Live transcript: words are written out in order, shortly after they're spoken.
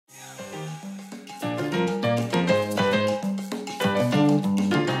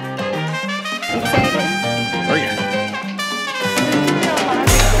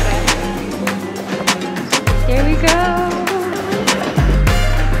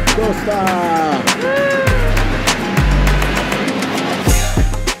Costa.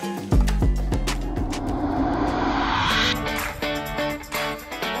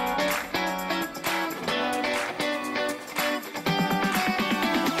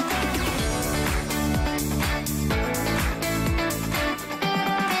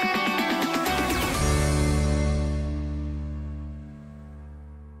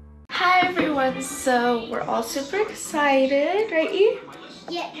 Hi everyone, so we're all super excited, right E?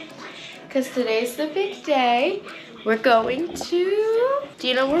 Yeah. Because today's the big day. We're going to... Do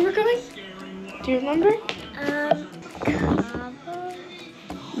you know where we're going? Do you remember? Cabo.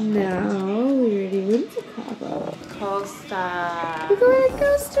 No, we already went to Cabo. Costa. We're going to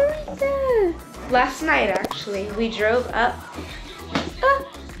Costa Rica. Last night, actually, we drove up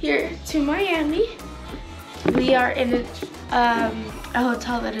here to Miami. We are in a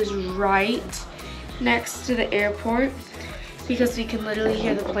hotel that is right next to the airport because we can literally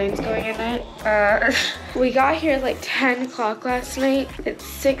hear the planes going at night. We got here like 10 o'clock last night. It's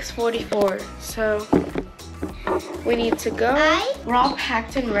 6:44, so we need to go. We're all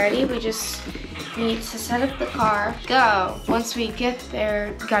packed and ready. We just need to set up the car, go. Once we get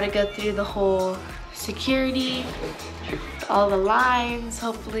there, we gotta go through the whole security, all the lines.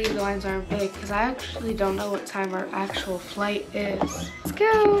 Hopefully the lines aren't big because I actually don't know what time our actual flight is. Let's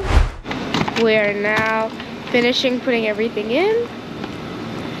go. We are now finishing putting everything in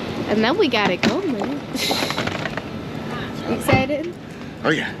and then we gotta go, man. Excited? Oh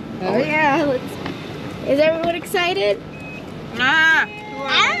yeah. Oh yeah. Is everyone excited? I'm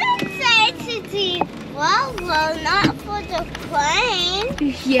excited to see Volvo, not for the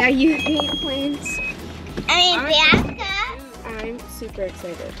plane. Yeah, you hate planes. I mean, Bianca. I'm super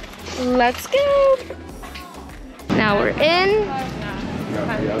excited. Let's go. Now we're in.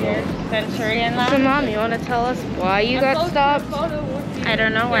 Centurion So Mom, you want to tell us why you got stopped? I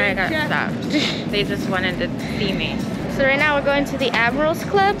don't know why I got stopped. They just wanted to see me. So right now we're going to the Admirals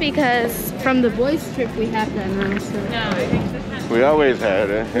Club because from the boys trip we have that now. So. No, I think this has We always had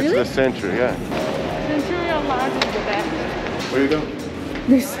it. It's Really? the Century, yeah. Centurion Lodge is the best. Where you go?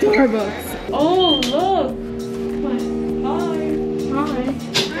 There's Starbucks. Oh, look. Hi.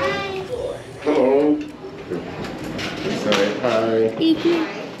 Hello. Say hi. Iki.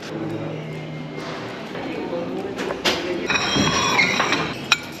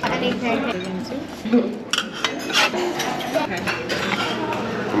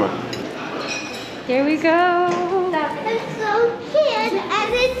 Come on. Here we go. I'm so scared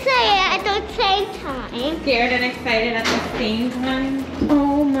and excited at the same time. Scared and excited at the same time.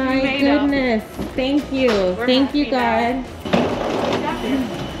 Oh my goodness. Thank you. Thank you, God.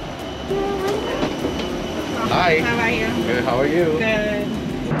 Hi. How are you? Good. How are you? Good.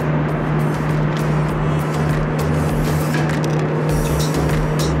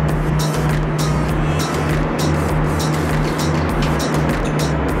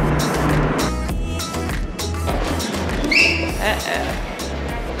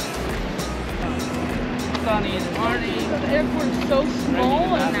 Sunny in the morning. The airport's so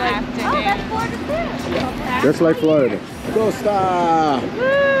small and like, Oh, that's for the Just like Florida. Costa.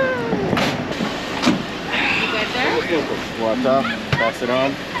 You good there? Water. Pass it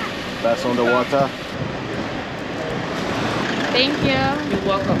on. Pass on the water. Thank you. You're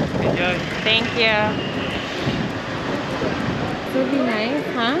welcome. Enjoy. Thank you. It'll be nice,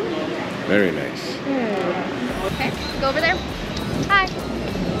 huh? Very nice. Okay, go over there. Hi.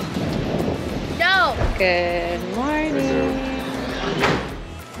 Go. Good morning.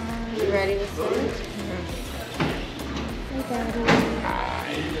 You ready to start?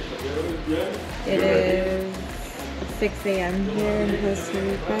 It is 6 a.m. here in Costa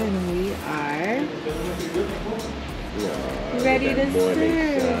Rica and we are ready to surf.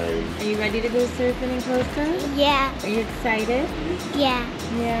 Are you ready to go surfing in Costa? Yeah, Are you excited? yeah.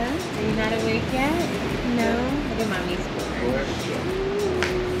 Yeah. Are you not awake yet? No. Look at mommy's board.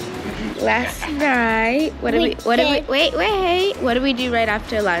 Last night, what did we do right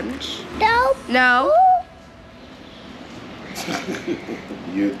after lunch? No. No.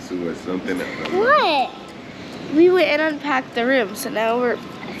 You two or something else. What? We went and unpacked the room, so now we're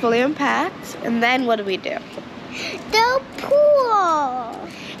fully unpacked. And then what do we do? The pool.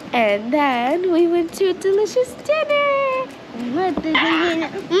 And then we went to a delicious dinner.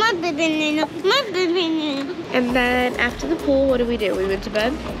 And then after the pool, what did we do? We went to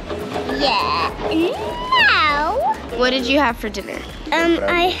bed. Yeah. No. What did you have for dinner?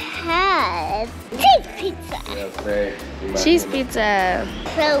 I had cheese pizza. Cheese pizza.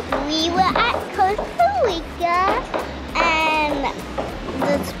 So we were at Costa Rica and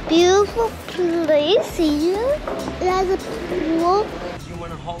this beautiful place here. It has a pool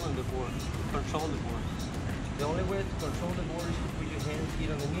want to hold on the board, control the board. The only way to control the board is to put your hands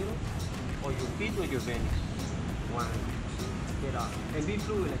here on the middle, or your feet or your belly. One, get up. And be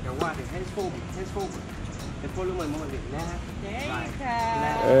fluid like a water. Hands forward, hands forward. And follow my movement. Left, right,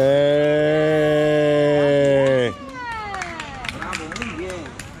 left. Hey! Bravo, muy bien.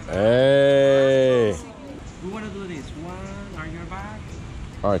 Hey! We want to do this. One, arch your back.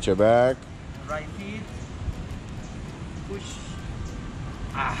 Arch your back. Right feet. Push.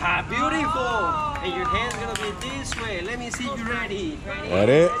 Aha, beautiful. And your hand's going to be this way. Let me see you ready.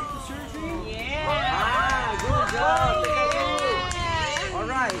 Ready? Yeah. Ah, good job. All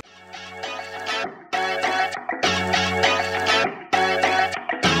right.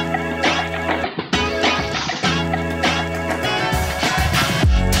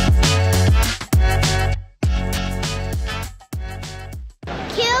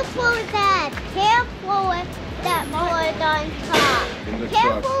 Careful with that. Careful with that board on top. In the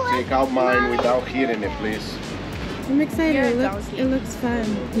truck. Take out mine without hitting it, please. I'm excited. It looks fun.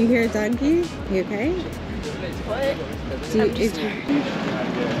 You hear a donkey? You okay? What? Do you, is,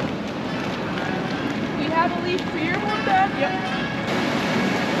 We have a leash for your one, Dad? Yep.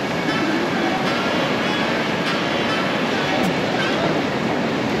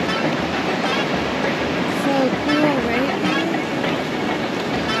 so cool, right?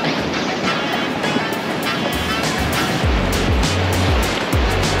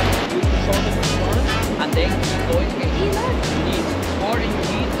 And then keep going with knees. More in your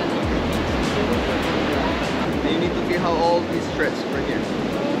knees and on your knees. And you need to feel how all these stretch right here.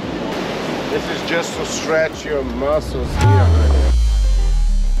 This is just to stretch your muscles here, honey.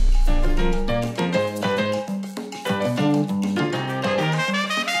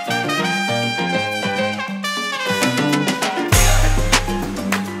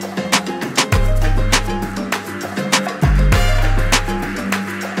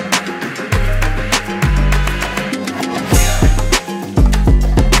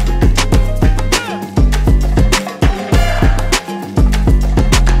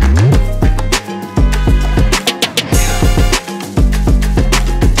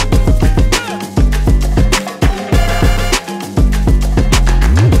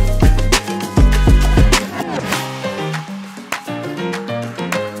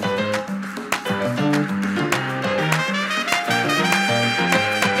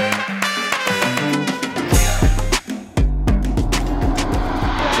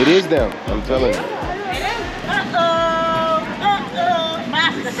 It is them, I'm telling you.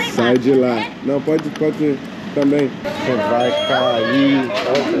 Sai de lá. Não, pode também. Você vai cair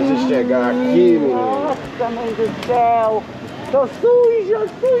antes de chegar aqui, menino. Nossa, mãe do céu! Tô suja!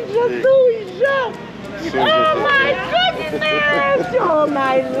 Oh my goodness! Oh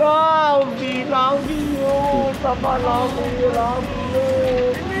my love you! Tava love you!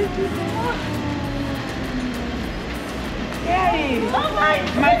 E aí?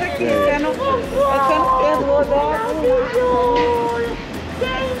 Mas aqui, você não perdoou dela?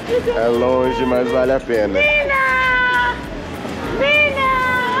 É longe, mas vale a pena.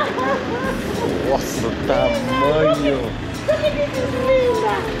 Nossa, o tamanho!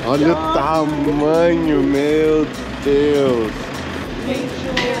 Olha o tamanho, meu Deus!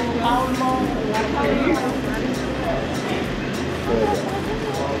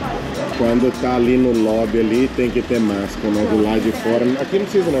 Quando tá ali no lobby ali, tem que ter máscara, né? Do lado de fora. Aqui não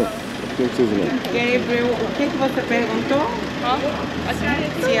precisa não. Aqui não precisa não. Gabriel, o que você perguntou?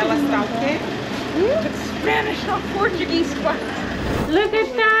 Se ela está o quê? Spanish, not Portuguese. Look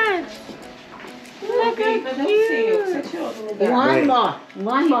at that! Look at you!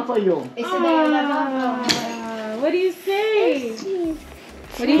 One more for you. What do you say?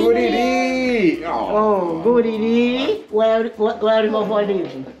 What do you say? Guriri! Oh, goody. Where is my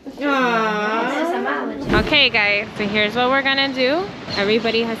body? Okay guys, so here's what we're gonna do.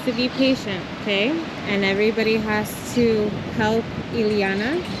 Everybody has to be patient, okay? And everybody has to help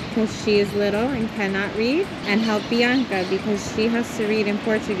Ileana because she is little and cannot read, and help Bianca because she has to read in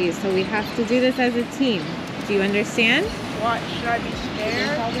Portuguese. So we have to do this as a team. Do you understand? What? Should I be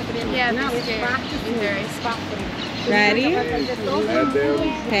scared? Yeah, be scared. Be very Ready?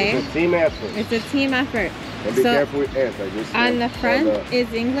 Okay. It's a team effort. It's a team effort. And be So, careful with S. on the front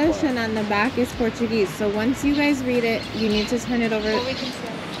is English and on the back is Portuguese. So once you guys read it, you need to turn it over.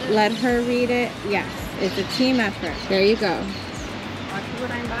 Let her read it. Yes, it's a team effort. There you go.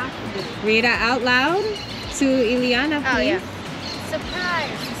 Read it out loud to Ileana, please. Oh, yeah.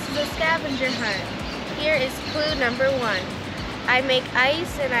 Surprise! This is a scavenger hunt. Here is clue number 1. I make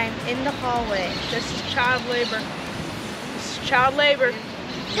ice and I'm in the hallway. This is child labor. This is child labor.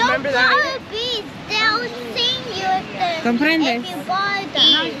 Remember that? Don't bees, they'll sing Comprende? If you buy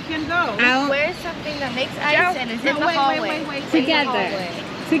them. Now you can go. Out Wear something that makes ice and is in the hallway. together.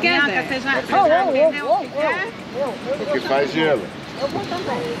 Together. O que faz gelo.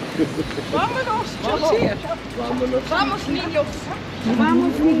 Vamos, tia. Vamos, niños.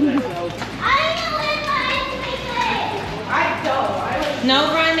 Vamos, niños.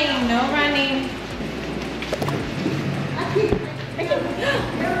 No running, no running.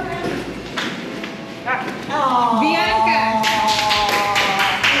 Bianca.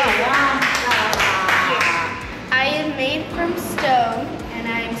 I am made from stone and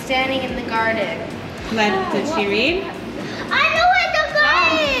I am standing in the garden. Did she read? I know where the gun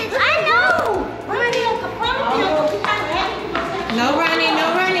is. I know. No running, no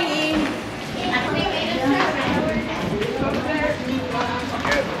running, E.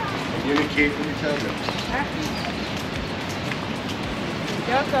 Communicate with each other.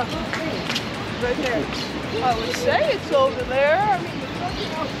 Right there. I would say it's over there. I mean, there's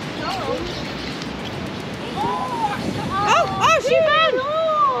nothing else to tell. Oh,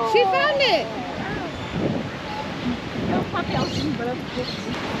 she found it.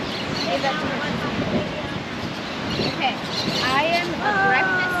 Okay, I am a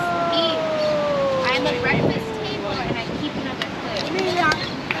breakfast eat. I am a breakfast table and I keep another plate.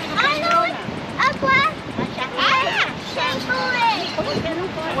 I know it. A glass.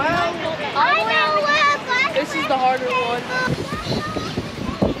 Well, I know where a glass. this is the harder one.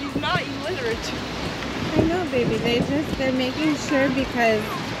 She's not illiterate. I know, baby. They're making sure because.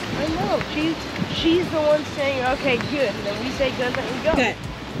 I know. She's the one saying, okay, good. And then we say good, let me go. Good.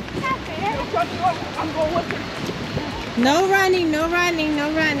 I'm going with her. No running, no running,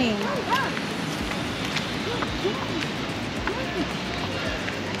 no running.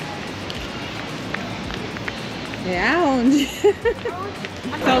 Yeah.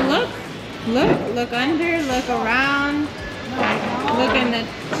 So look under, look around, look in the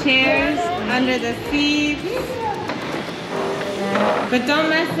chairs, under the seats. But don't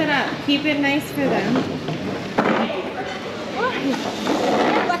mess it up. Keep it nice for them.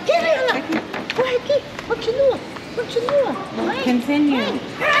 Continue.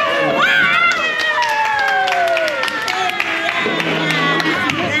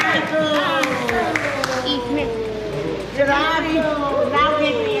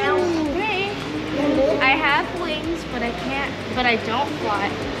 I have wings, but I don't fly.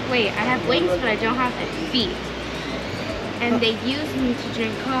 Wait, I have wings, but I don't have feet. And they use me to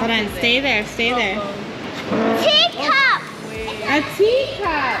drink coffee. Hold on, stay there, stay there. Teacup. A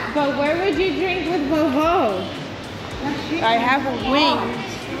teacup, but where would you drink with Vovo? I have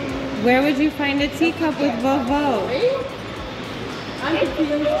wings. Where would you find a teacup with Vovo? I'm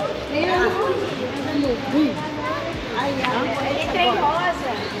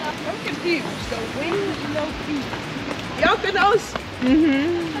confused. So wings, no feet. Bianca knows.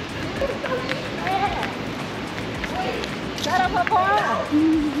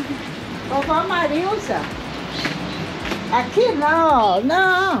 Vovó Marilza. Aqui não,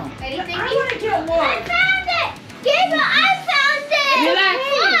 não. Anything? I found it. Gabriel, I found it.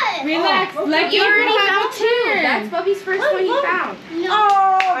 Relax, relax. Let You already Gabriel have found a two. turn. That's Bubby's first one he found.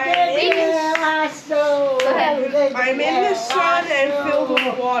 Oh, Gabriela, so. I'm in the sun and filled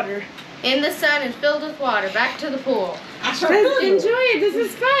with water. In the sun and filled with water. Back to the pool. Just enjoy it. This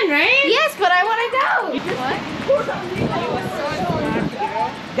is fun, right? Yes, but I want to go. What?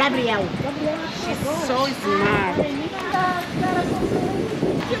 Gabriel. She's so smart.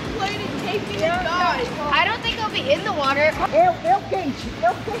 I don't think I'll be in the water. Eu quente,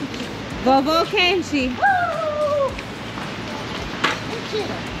 eu quente. Vovo quente.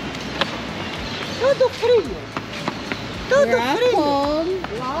 Mentira. Tudo frio. Tudo We're all frio. cold.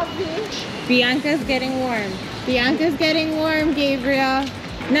 Love. Bianca's getting warm. Bianca's getting warm, Gabriel.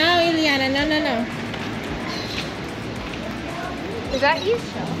 No, Ileana, no, no, no. Is that you?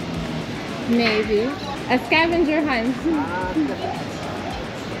 Maybe. A scavenger hunt.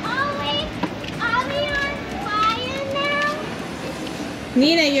 Are we on fire now?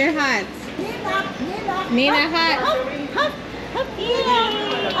 Nina, you're hot. Nina, hot.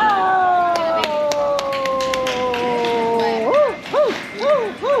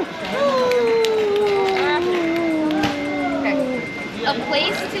 A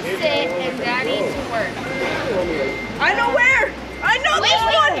place to sit and Daddy to work. I know where. I know this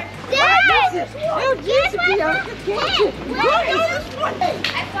one. Dad! Eu disse que é quente. I know this one. I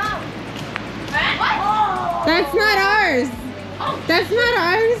found. What? That's not ours. That's not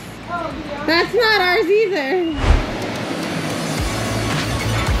ours. That's not ours either.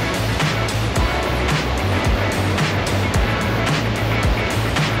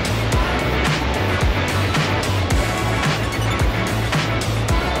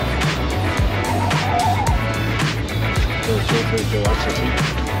 so you can watch it eat.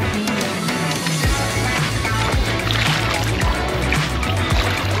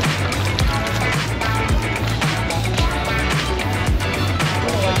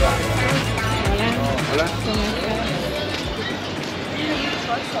 Hola.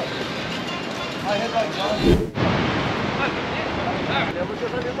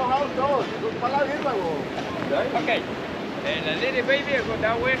 Okay. La little baby go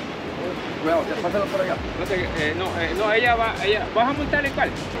that way. Well, pásalo por allá. No, ella va, ¿vas a montar en cuál?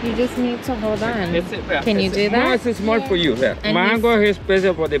 You just need to hold on. Can you do that? No, it's small for you. And Mango is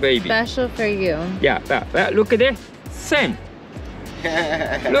special for the baby. Special for you. Yeah, look at this. Same.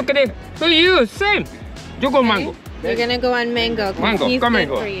 Look at it. For you, same. You go mango. You're gonna go on mango. Mango, he's come good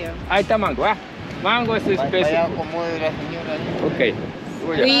mango. for you. Ahí está mango, Mango is special. Okay.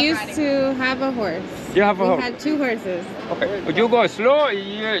 We used to have a horse. You have a horse? We had 2 horses. Okay. You go slow.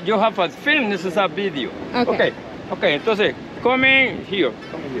 You have a film. This is a video. Okay. Okay. Entonces, come here.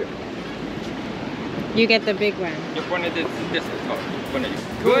 You get the big one. You put it this.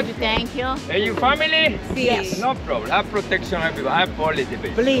 Good. Thank you. Are you family? Yes. No problem. I have protection everywhere. I have policy,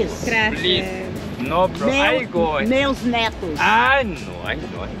 baby. Please. Gracias. Please. No problem. I go. Meus netos. I know.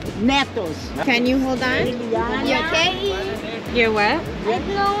 Netos. Can you hold on? You okay? You're what? I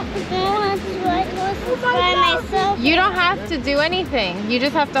don't want to ride horses by myself. You don't have to do anything. You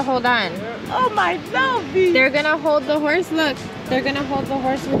just have to hold on. Oh, my lovey. They're gonna hold the horse. Look, they're gonna hold the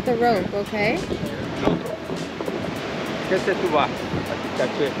horse with the rope, okay? No problem. ¿Qué se tú vas?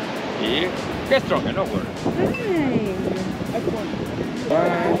 Y get stronger, no worry.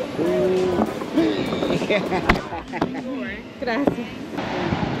 Gracias.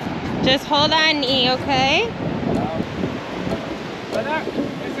 Just hold on, E, okay?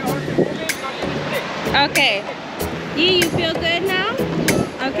 Okay. E, you feel good now?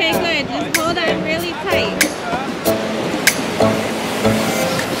 Okay, good. Just hold on really tight.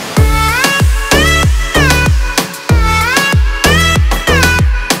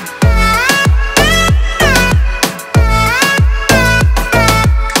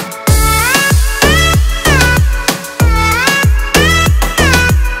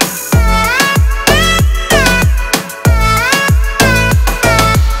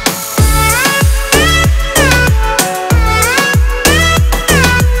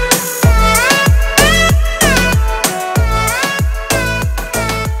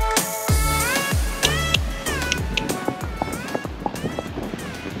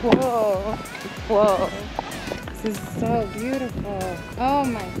 Whoa, this is so beautiful. Oh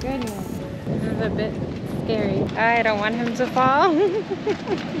my goodness. This is a bit scary. I don't want him to fall.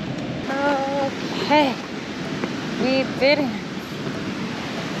 Okay, we did it.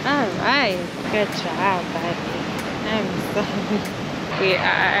 All right, good job, buddy. I'm sorry. We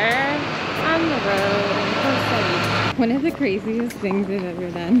are on the road in Costa Rica. One of the craziest things I've ever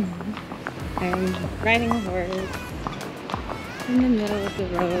done. I'm riding a horse in the middle of the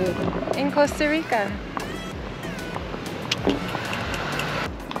road in Costa Rica.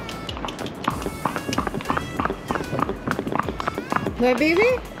 What,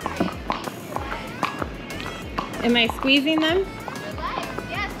 baby? Am I squeezing them?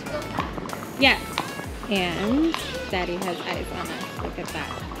 Yes, go fast. Yes. And Daddy has eyes on us. Look at that.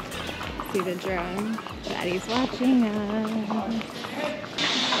 See the drone? Daddy's watching us.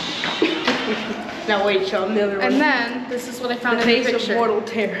 Now wait, show them the other one. And then, this is what I found The in the taste of picture. mortal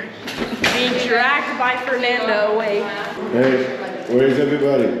terror. Being dragged by Fernando away. Hey, where's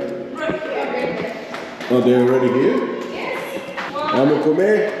everybody? Oh, they're already here? Vamos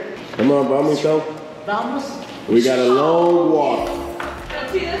comer? Come on, vamos então. Vamos. We got a long walk.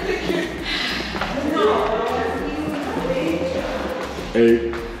 Let's see this picture.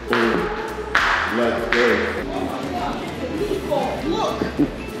 Hey, let's go.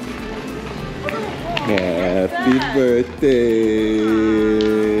 Happy birthday.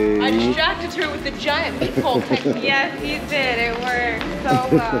 I distracted her with the giant meatball technique. Yes, you did. It worked so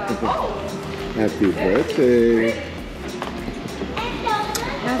well. Happy birthday.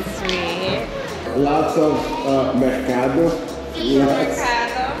 That's sweet. Lots of mercado.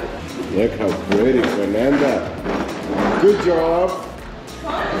 Look how pretty, Fernanda. Good job.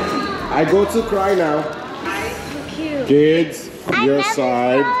 I go to cry now. So cute. Kids, your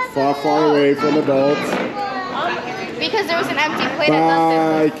side, far away from adults. Because there was an empty plate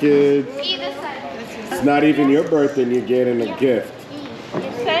Bye, kids. either side. It's not even your birthday and you're getting a gift.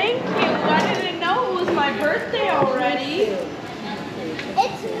 Thank you. I didn't know it was my birthday already.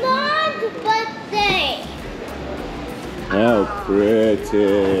 It's Mom's birthday. How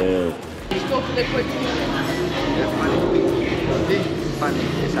pretty. Let's go for the quick. Funny,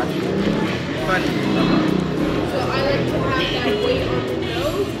 exactly. Funny. So I like to have weight on the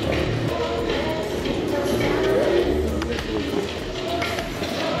nose.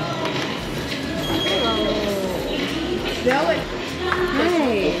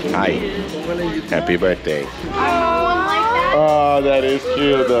 Hi. Happy birthday. Like Oh, that is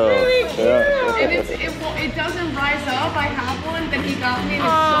cute though. Yeah. And it doesn't rise up. I have one that he got me and it's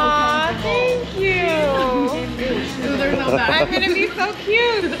Aw, so thank you. comfortable. There's no back. I'm gonna be so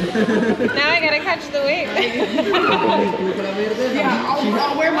cute. Now I gotta catch the wave. Yeah,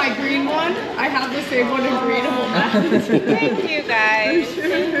 I'll wear my green one. I have the same one in green and we'll match. Thank you guys.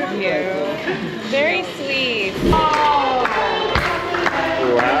 Thank you. Very sweet. Oh.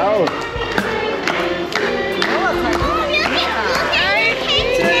 Wow.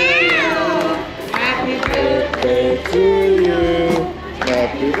 Happy birthday. Birthday to you.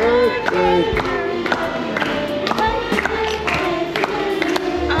 Happy birthday.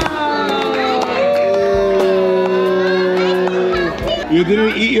 You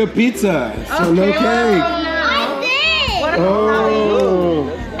didn't eat your pizza, so no cake. I did. Oh.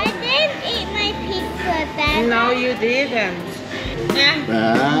 I didn't eat my pizza then. No, you didn't. Yeah.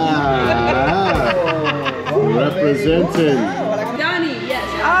 Ah. Representing. Johnny, yes.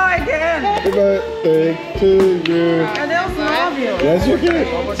 Oh, again. Happy birthday to you. Cadê os novios? Yes, you can.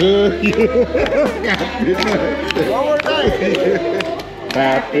 To you. Happy birthday. One more time.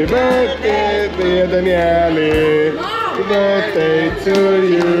 Happy birthday, dear Daniele. Happy birthday to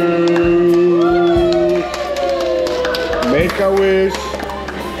you. Make a wish.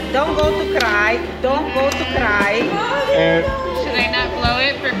 Don't go to cry. Don't go to cry. And Should I not blow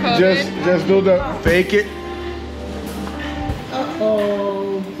it for COVID? just do the fake it.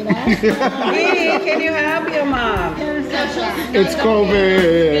 Uh-oh. Hey, can you help your mom? It's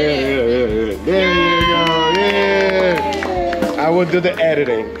COVID. There you go. Yeah. I will do the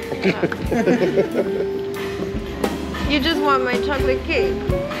editing. You just want my chocolate cake.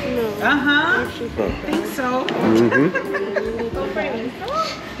 Uh-huh. Think so.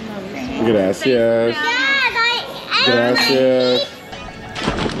 Gracias. Dad, I Gracias.